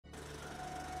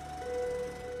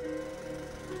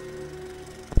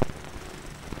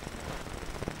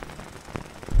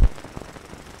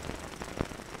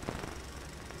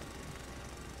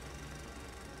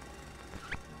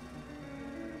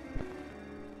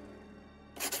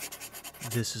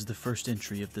This is the first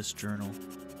entry of this journal.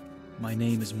 My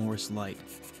name is Morris Light.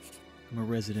 I'm a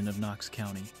resident of Knox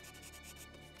County.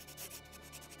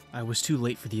 I was too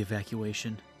late for the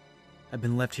evacuation. I've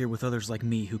been left here with others like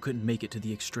me who couldn't make it to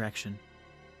the extraction.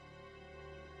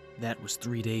 That was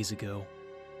 3 days ago.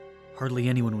 Hardly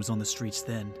anyone was on the streets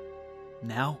then.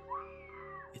 Now,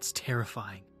 it's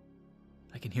terrifying.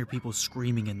 I can hear people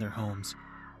screaming in their homes,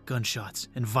 gunshots,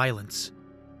 and violence.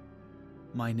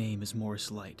 My name is Morris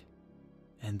Light,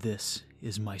 and this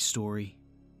is my story.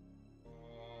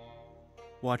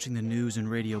 Watching the news and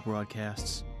radio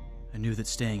broadcasts, I knew that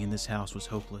staying in this house was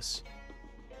hopeless.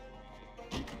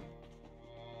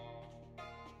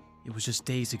 It was just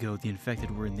days ago the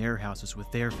infected were in their houses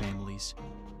with their families,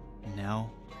 and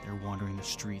now they're wandering the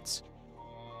streets.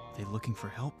 Are they looking for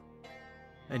help?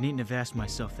 I needn't have asked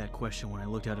myself that question when I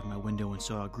looked out of my window and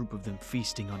saw a group of them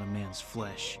feasting on a man's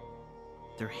flesh,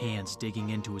 their hands digging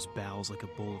into his bowels like a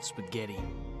bowl of spaghetti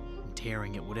and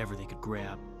tearing at whatever they could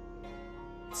grab.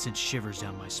 It sent shivers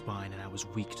down my spine and I was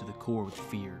weak to the core with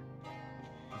fear.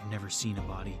 I've never seen a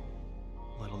body,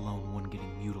 let alone one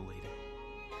getting mutilated.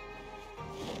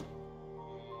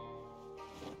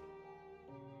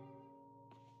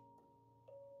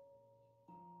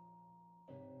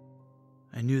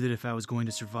 I knew that if I was going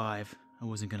to survive, I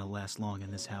wasn't going to last long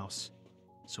in this house,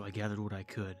 so I gathered what I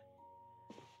could.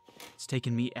 It's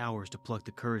taken me hours to pluck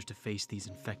the courage to face these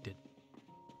infected.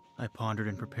 I pondered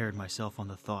and prepared myself on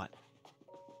the thought.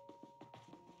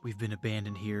 We've been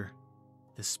abandoned here.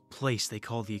 This place they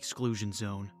call the exclusion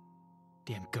zone.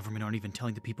 Damn government aren't even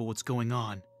telling the people what's going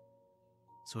on.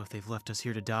 So if they've left us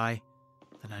here to die,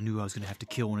 then I knew I was going to have to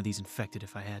kill one of these infected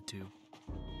if I had to.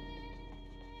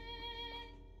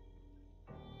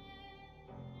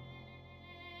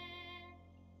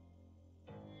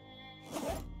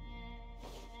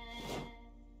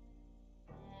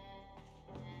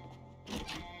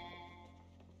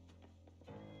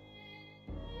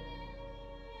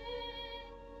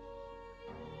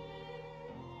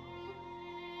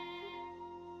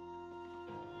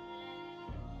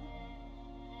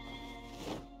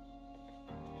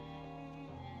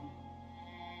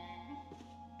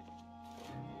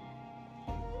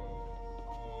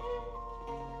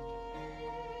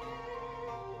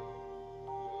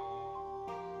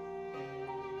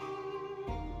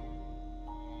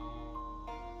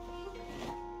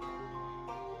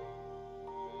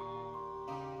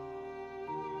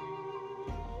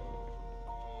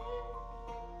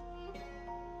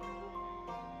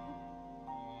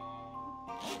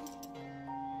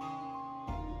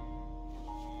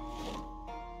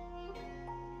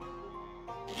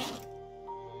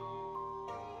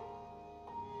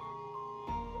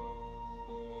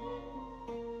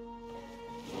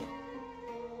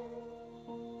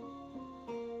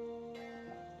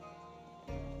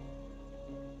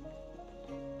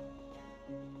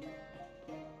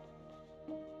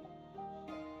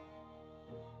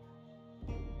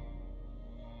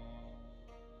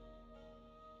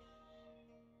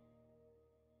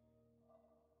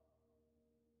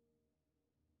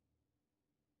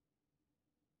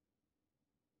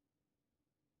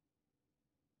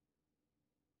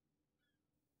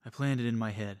 I planned it in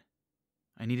my head.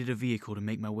 I needed a vehicle to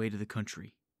make my way to the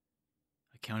country.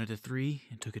 I counted to 3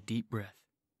 and took a deep breath.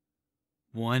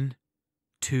 1,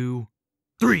 2,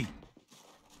 3!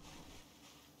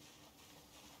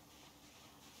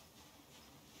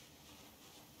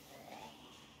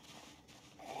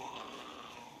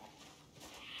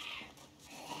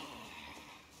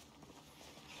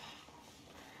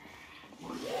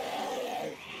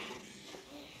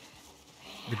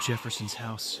 The Jeffersons'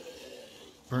 house,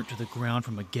 burnt to the ground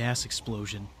from a gas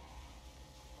explosion.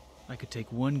 I could take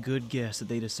one good guess that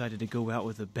they decided to go out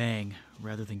with a bang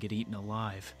rather than get eaten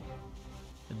alive.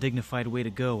 A dignified way to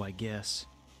go, I guess.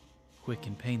 Quick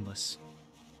and painless.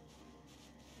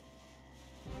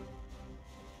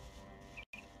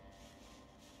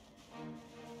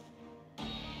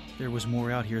 There was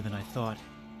more out here than I thought.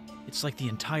 It's like the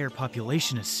entire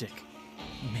population is sick.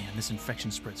 Man, this infection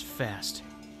spreads fast.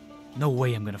 No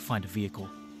way I'm gonna find a vehicle.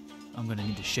 I'm gonna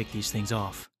need to shake these things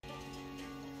off.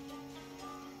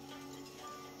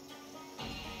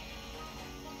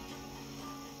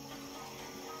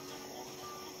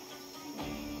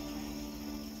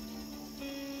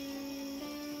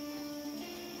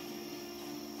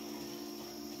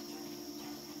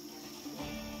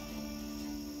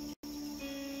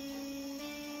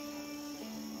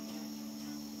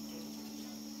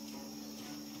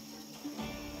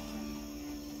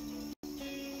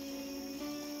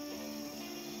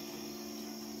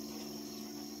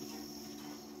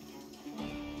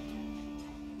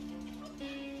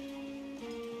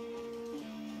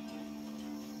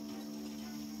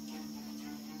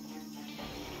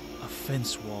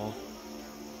 fence wall.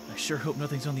 I sure hope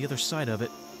nothing's on the other side of it.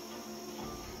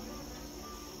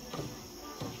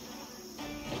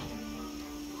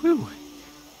 Whew,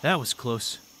 that was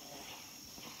close.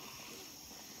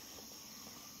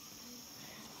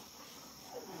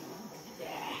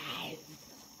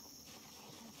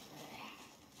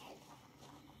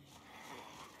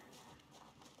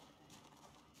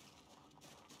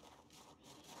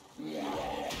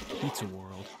 Pizza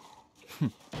World.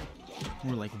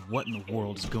 More like, what in the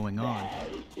world is going on?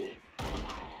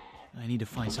 I need to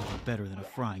find something better than a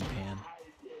frying pan.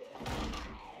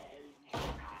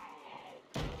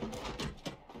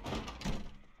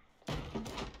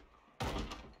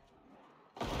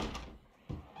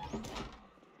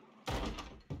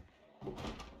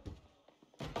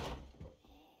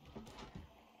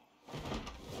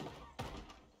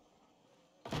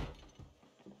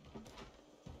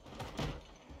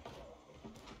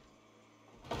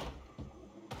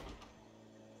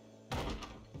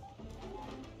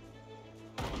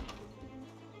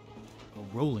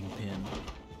 A rolling pin.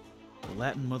 The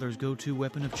Latin mother's go-to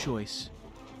weapon of choice.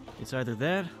 It's either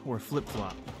that or a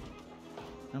flip-flop.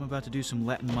 I'm about to do some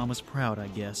Latin mamas proud, I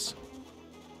guess.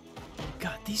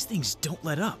 God, these things don't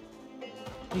let up.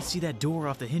 They'd see that door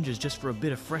off the hinges just for a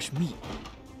bit of fresh meat.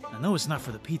 I know it's not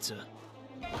for the pizza.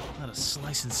 Not a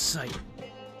slice in sight.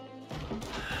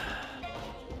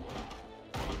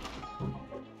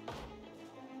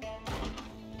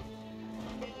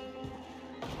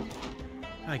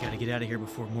 I gotta get out of here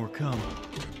before more come.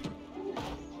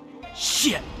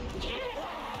 Shit!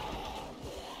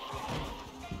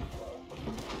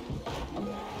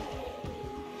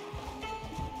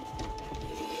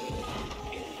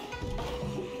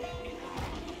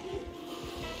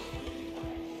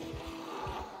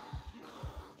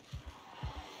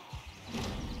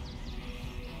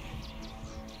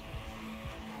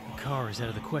 The car is out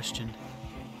of the question.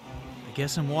 I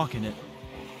guess I'm walking it.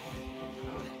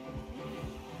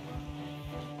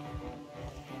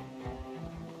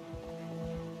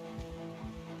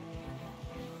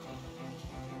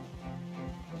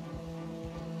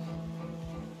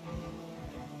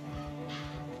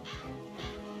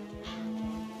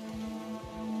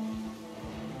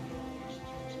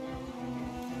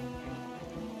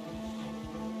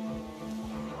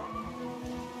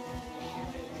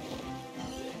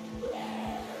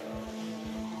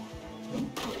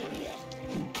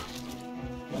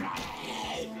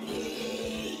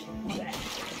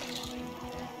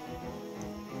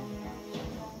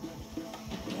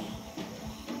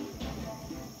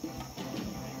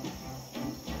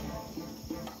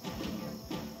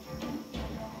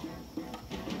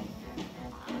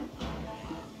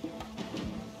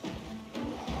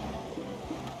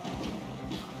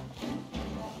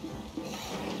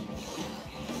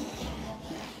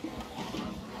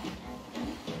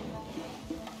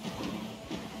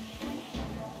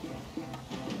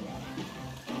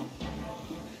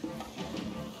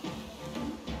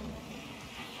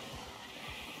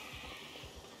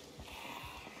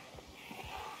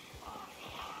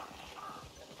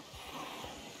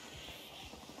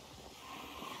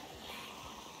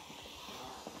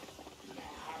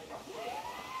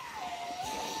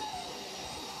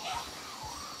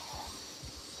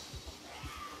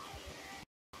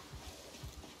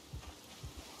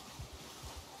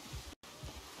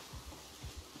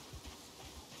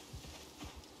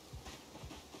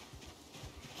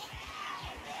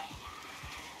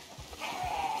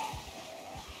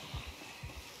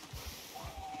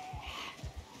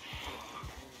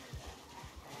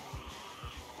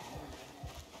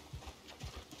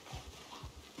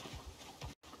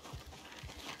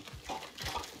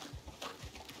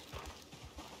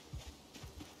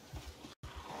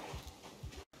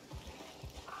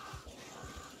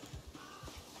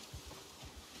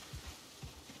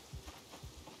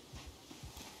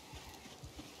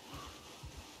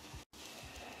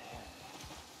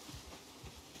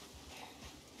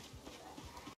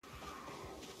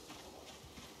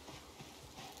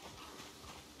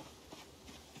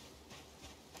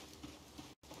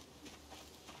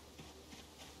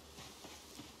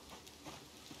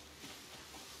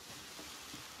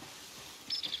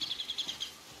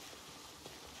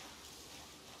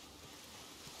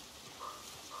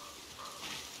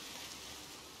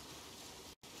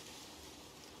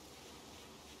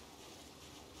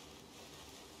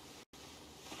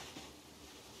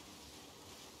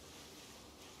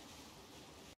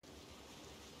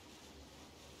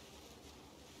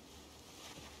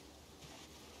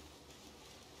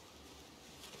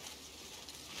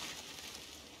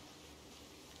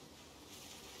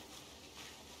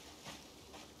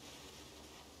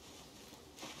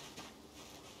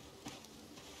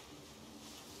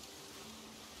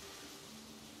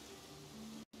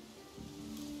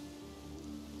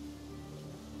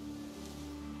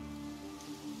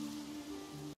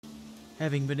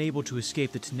 Having been able to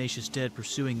escape the tenacious dead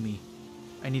pursuing me,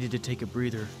 I needed to take a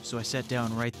breather, so I sat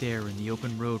down right there in the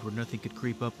open road where nothing could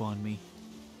creep up on me.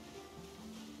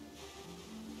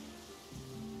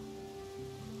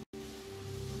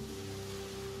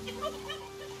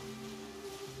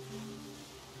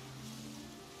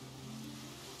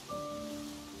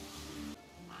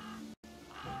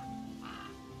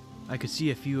 I could see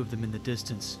a few of them in the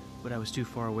distance, but I was too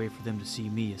far away for them to see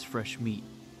me as fresh meat.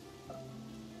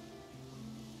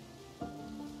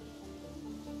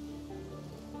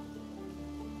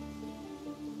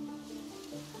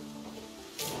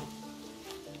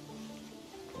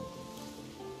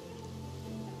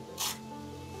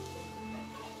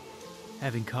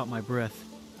 Having caught my breath,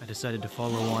 I decided to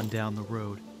follow on down the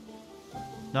road.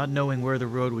 Not knowing where the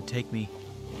road would take me,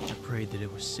 I prayed that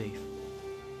it was safe.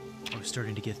 I was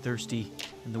starting to get thirsty,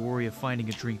 and the worry of finding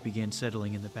a drink began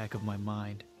settling in the back of my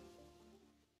mind.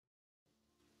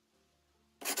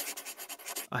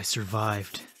 I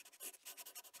survived.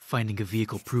 Finding a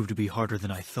vehicle proved to be harder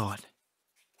than I thought.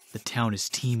 The town is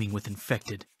teeming with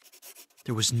infected.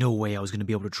 There was no way I was going to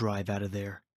be able to drive out of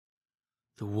there.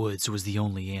 The woods was the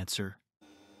only answer.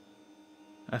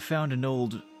 I found an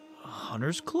old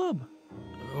hunter's club?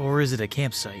 Or is it a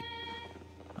campsite?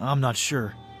 I'm not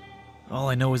sure. All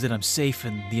I know is that I'm safe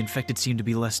and the infected seem to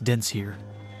be less dense here.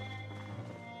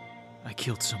 I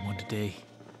killed someone today.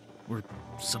 Or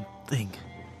something.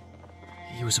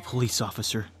 He was a police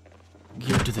officer.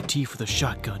 Geared to the teeth with a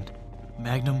shotgun,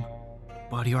 magnum,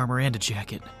 body armor, and a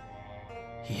jacket.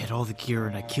 He had all the gear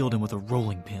and I killed him with a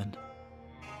rolling pin.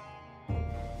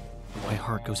 My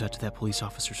heart goes out to that police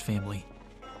officer's family.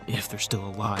 If they're still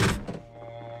alive.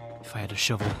 If I had a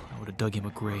shovel, I would have dug him a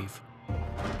grave.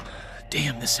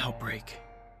 Damn this outbreak.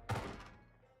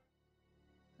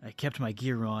 I kept my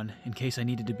gear on in case I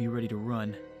needed to be ready to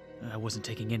run. I wasn't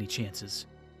taking any chances.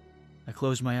 I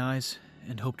closed my eyes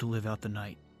and hoped to live out the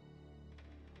night.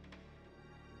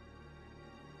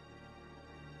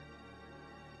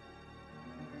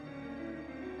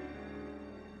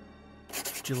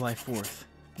 July 4th,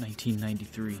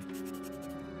 1993.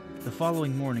 The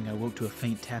following morning, I woke to a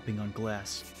faint tapping on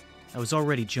glass. I was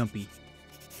already jumpy.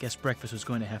 Guess breakfast was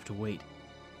going to have to wait.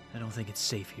 I don't think it's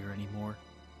safe here anymore.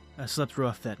 I slept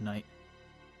rough that night.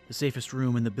 The safest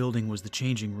room in the building was the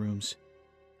changing rooms.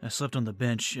 I slept on the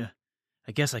bench.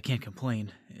 I guess I can't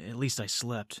complain. At least I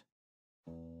slept.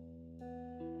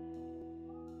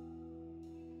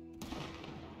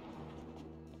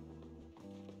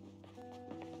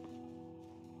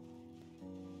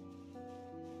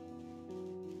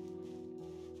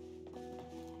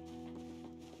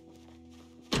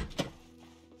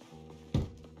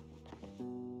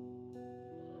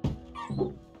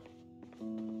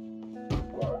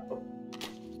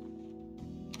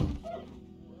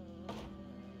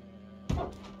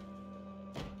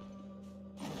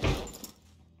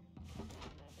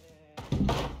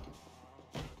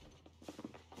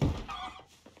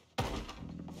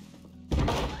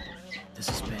 This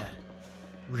is bad.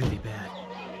 Really bad.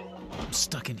 I'm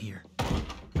stuck in here.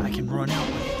 I can run out,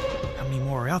 but how many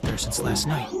more are out there since last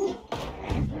night?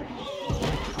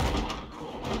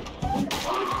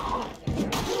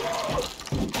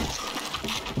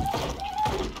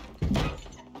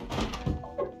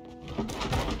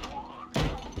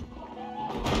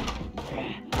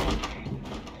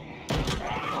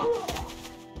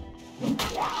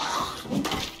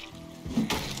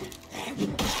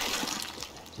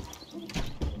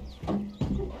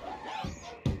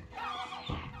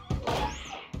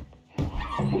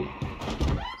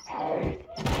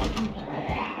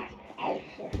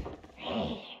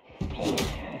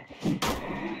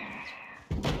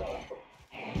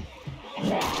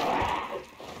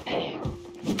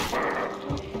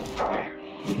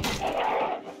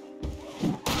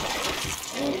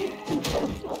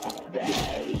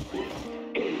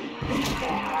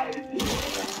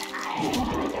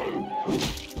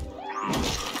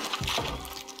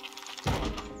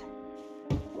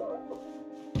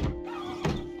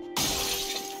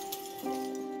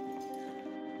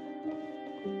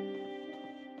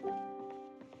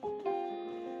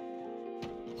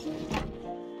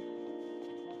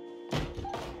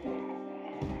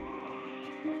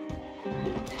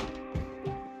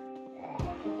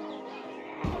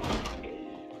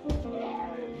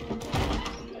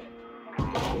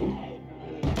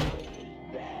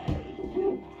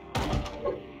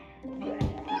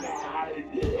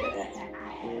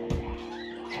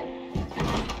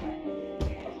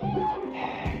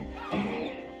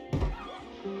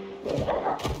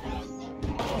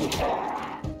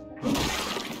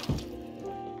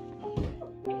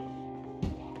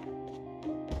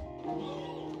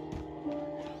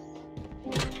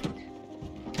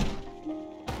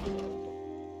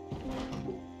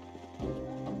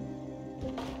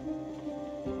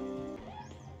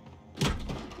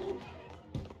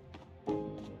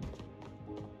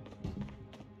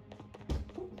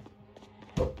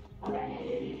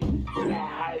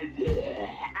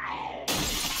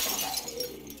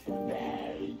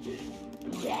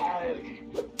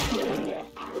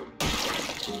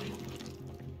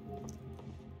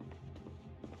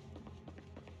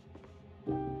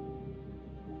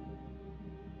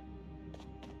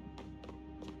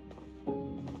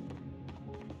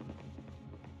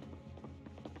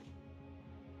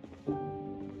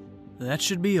 That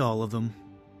should be all of them.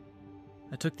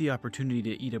 I took the opportunity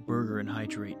to eat a burger and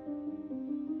hydrate.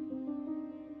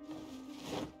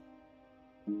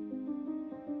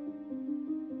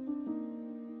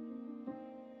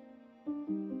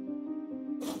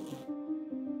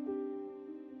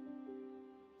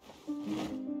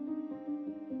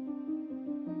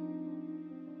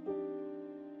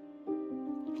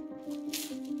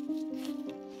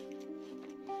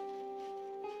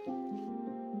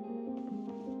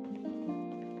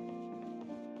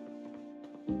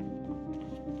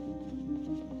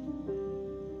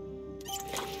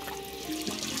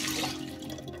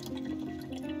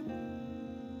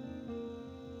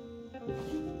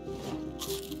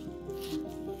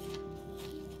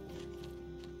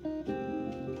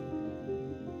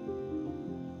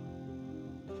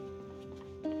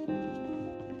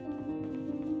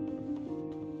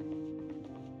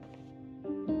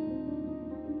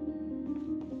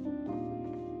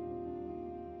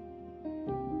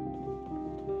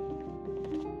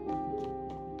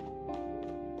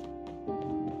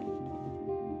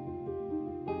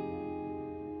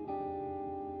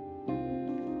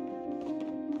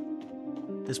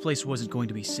 This place wasn't going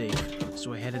to be safe,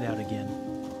 so I headed out again,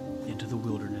 into the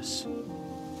wilderness.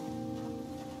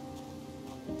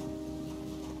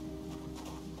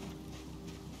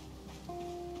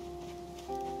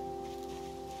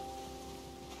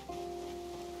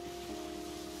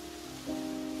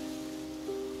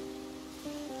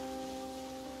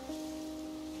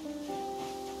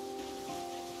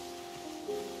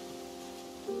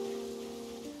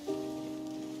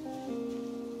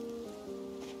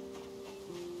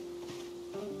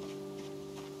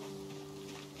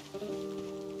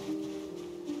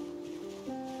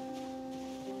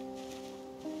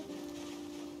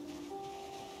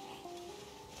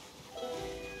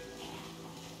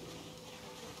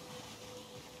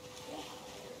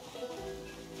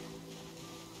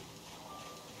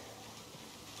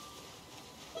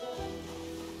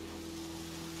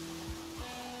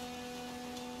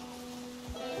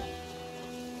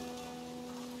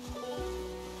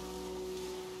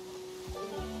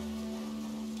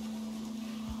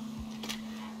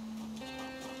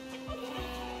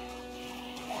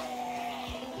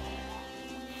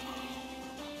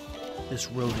 This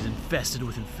road is infested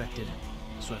with infected,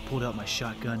 so I pulled out my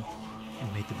shotgun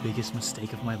and made the biggest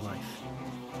mistake of my life.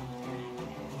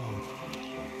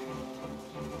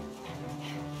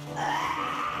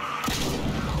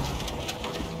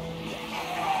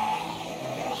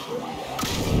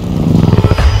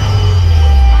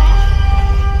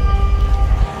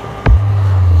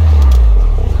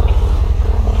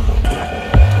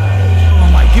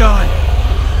 Oh my God!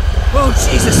 Oh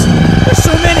Jesus! There's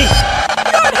so many!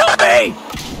 God help me!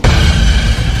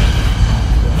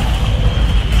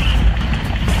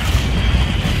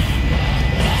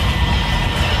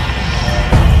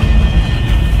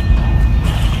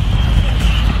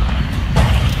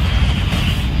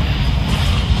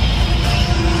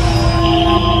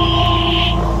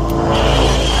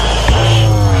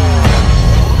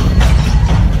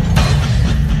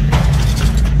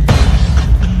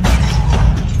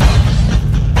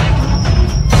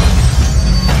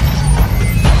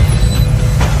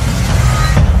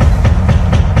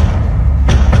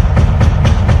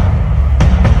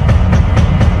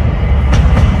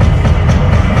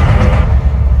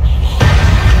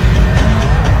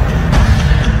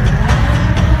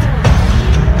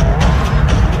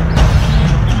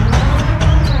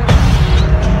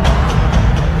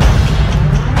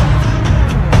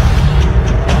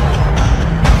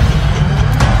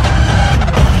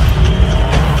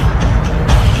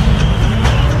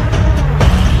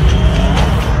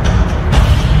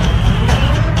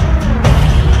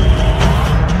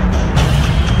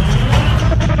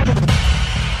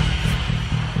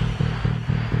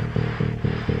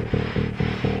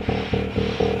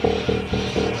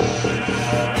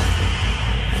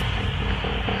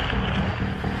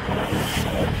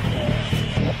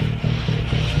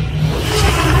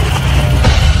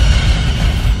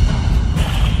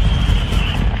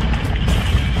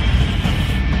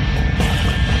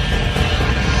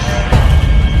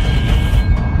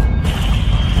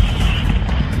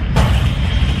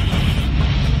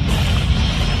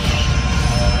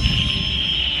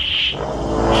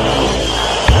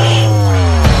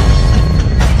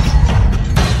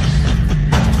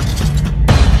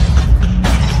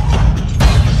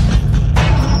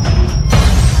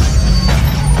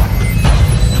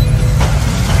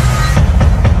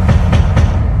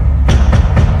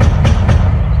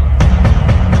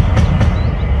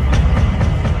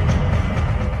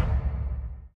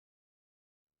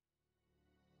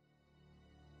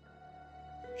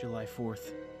 July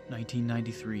 4th,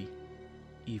 1993,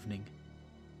 evening.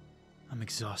 I'm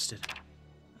exhausted.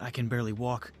 I can barely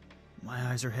walk.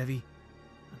 My eyes are heavy.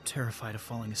 I'm terrified of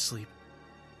falling asleep.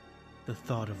 The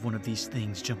thought of one of these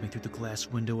things jumping through the glass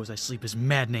window as I sleep is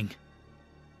maddening.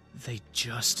 They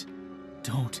just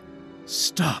don't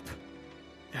stop.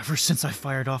 Ever since I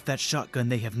fired off that shotgun,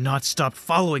 they have not stopped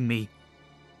following me.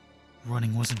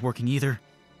 Running wasn't working either,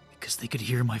 because they could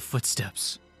hear my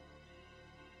footsteps.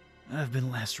 I've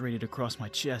been lacerated across my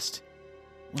chest.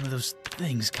 One of those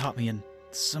things caught me and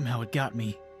somehow it got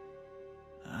me.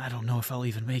 I don't know if I'll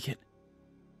even make it.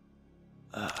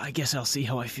 I guess I'll see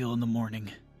how I feel in the morning.